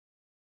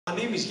My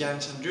name is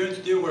Yannis Andreou, and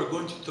today we're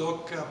going to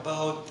talk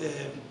about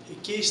a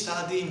case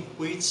study in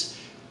which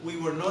we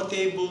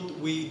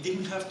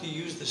didn't have to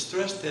use the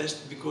stress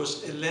test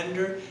because a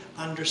lender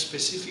under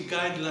specific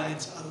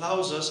guidelines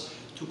allows us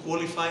to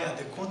qualify at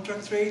the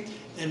contract rate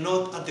and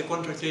not at the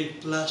contract rate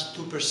plus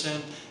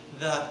 2%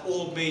 that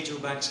all major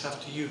banks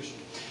have to use.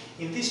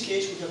 In this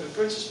case, we have a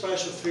purchase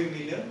price of 3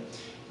 million,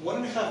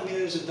 1.5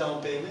 million is a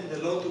down payment, the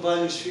loan to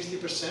value is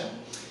 50%,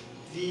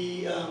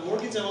 the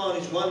mortgage amount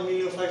is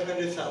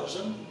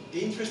 1,500,000, the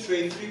interest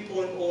rate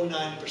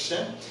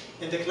 3.09%,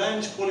 and the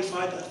client is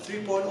qualified at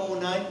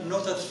 3.09,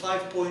 not at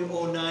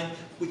 5.09,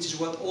 which is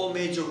what all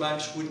major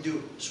banks would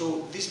do.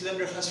 So this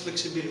lender has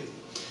flexibility.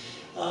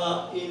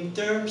 In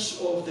terms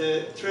of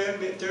the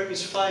term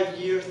is 5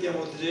 years, the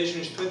amortization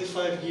is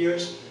 25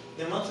 years,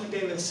 the monthly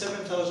payment is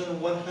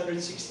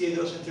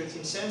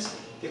 $7,168.13,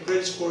 the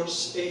credit score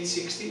is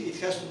 860, it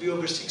has to be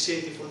over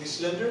 680 for this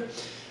lender.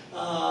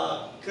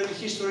 Credit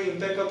history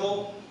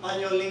impeccable,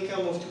 annual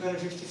income of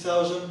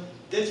 250,000,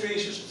 debt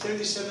ratios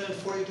 37 and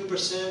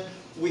 42%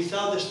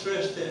 without the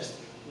stress test.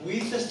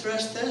 With the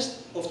stress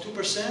test of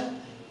 2%,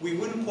 we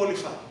wouldn't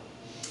qualify.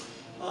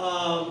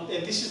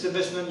 And this is the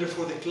best lender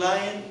for the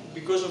client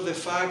because of the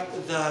fact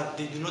that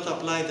they do not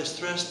apply the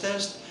stress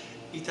test.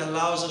 It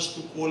allows us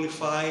to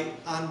qualify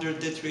under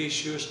debt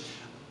ratios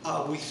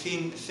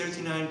within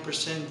 39%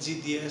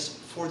 GDS,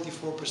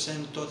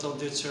 44% total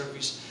debt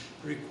service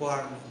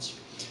requirements.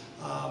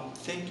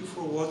 Thank you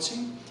for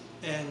watching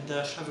and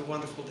have a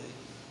wonderful day.